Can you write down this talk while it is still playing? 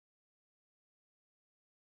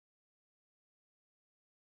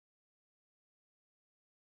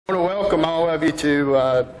I want to welcome all of you to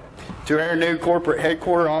our new corporate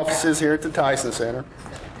headquarters offices here at the Tyson Center.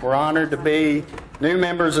 We're honored to be new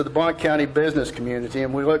members of the Blount County business community,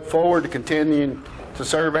 and we look forward to continuing to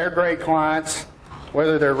serve our great clients,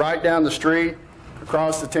 whether they're right down the street,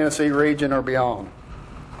 across the Tennessee region, or beyond.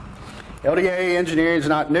 LDA engineering is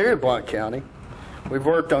not new to Blount County. We've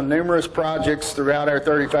worked on numerous projects throughout our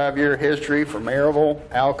 35-year history for Maryville,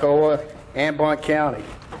 Alcoa, and Blount County.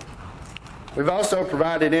 We've also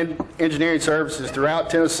provided engineering services throughout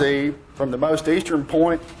Tennessee, from the most eastern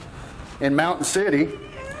point in Mountain City,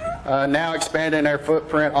 now expanding our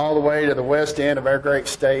footprint all the way to the west end of our great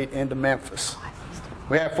state into Memphis.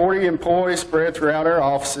 We have 40 employees spread throughout our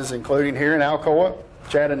offices, including here in Alcoa,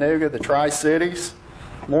 Chattanooga, the Tri-Cities,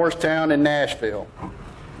 Morristown, and Nashville.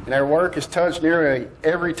 And our work has touched nearly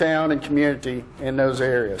every town and community in those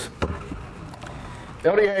areas.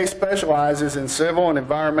 LDA specializes in civil and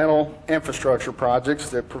environmental infrastructure projects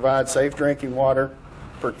that provide safe drinking water,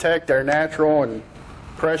 protect our natural and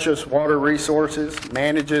precious water resources,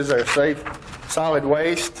 manages our safe solid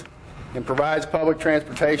waste, and provides public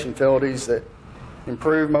transportation facilities that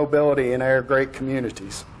improve mobility in our great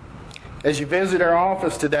communities. As you visit our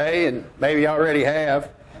office today, and maybe already have,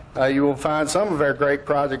 you will find some of our great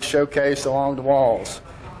projects showcased along the walls.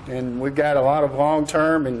 And we've got a lot of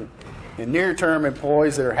long-term and near-term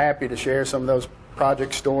employees that are happy to share some of those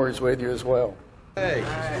project stories with you as well. Hey,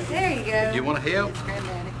 there you go. You want to help?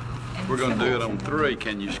 We're going to do it on three.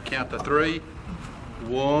 Can you count to three?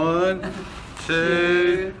 1,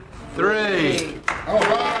 2, 3. All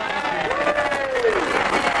right.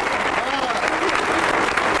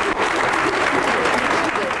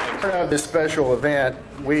 Part of this special event,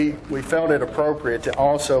 we felt it appropriate to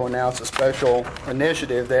also announce a special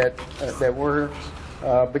initiative that we're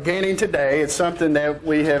beginning today. It's something that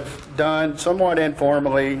we have done somewhat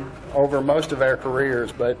informally over most of our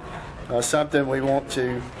careers, but something we want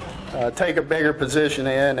to take a bigger position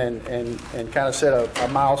in and kind of set a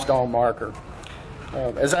milestone marker.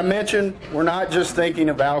 As I mentioned, we're not just thinking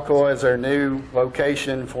of Alcoa as our new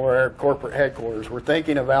location for our corporate headquarters. We're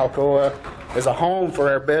thinking of Alcoa as a home for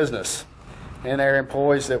our business and our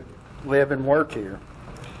employees that live and work here.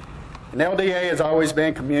 And LDA has always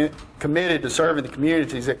been committed to serving the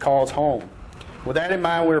communities it calls home. With that in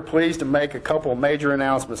mind, we're pleased to make a couple of major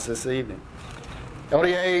announcements this evening.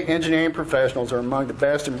 LDA engineering professionals are among the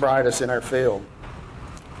best and brightest in our field.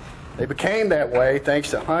 They became that way thanks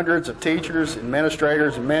to hundreds of teachers,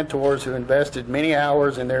 administrators, and mentors who invested many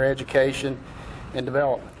hours in their education and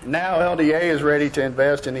development. Now LDA is ready to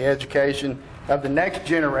invest in the education of the next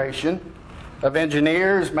generation of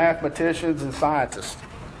engineers, mathematicians, and scientists.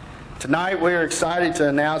 Tonight, we are excited to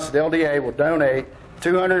announce that LDA will donate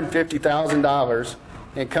 $250,000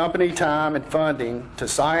 in company time and funding to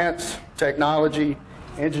science, technology,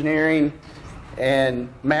 engineering, and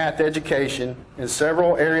math education in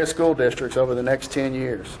several area school districts over the next 10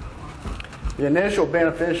 years. The initial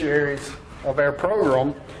beneficiaries of our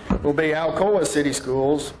program will be Alcoa City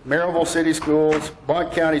Schools, Maryville City Schools,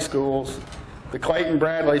 Blount County Schools, the Clayton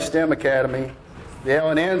Bradley STEM Academy, the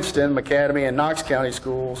L&N STEM Academy and Knox County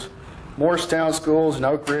Schools, Morristown Schools, and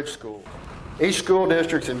Oak Ridge Schools. Each school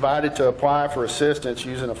district is invited to apply for assistance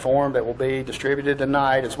using a form that will be distributed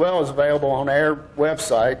tonight, as well as available on our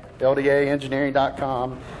website,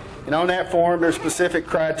 ldaengineering.com. And on that form, there's specific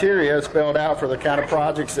criteria spelled out for the kind of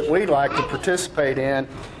projects that we'd like to participate in,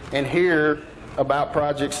 and hear about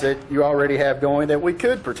projects that you already have going that we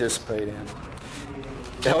could participate in.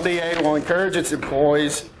 LDA will encourage its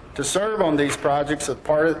employees to serve on these projects as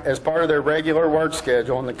part of their regular work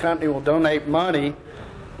schedule, and the company will donate money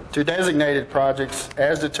to designated projects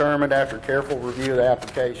as determined after careful review of the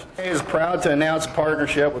application. LDA is proud to announce a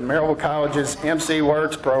partnership with Maryville College's MC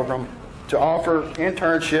Works program to offer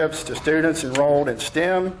internships to students enrolled in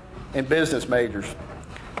STEM and business majors.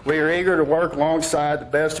 We are eager to work alongside the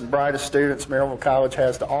best and brightest students Maryville College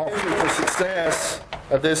has to offer. The success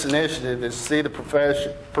of this initiative is to see the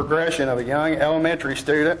progression of a young elementary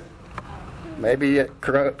student, maybe at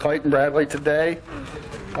Clayton Bradley today,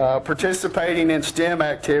 participating in STEM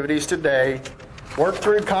activities today, work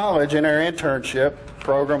through college in our internship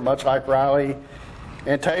program, much like Riley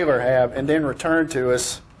and Taylor have, and then return to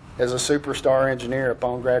us as a superstar engineer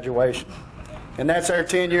upon graduation. And that's our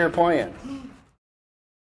 10-year plan.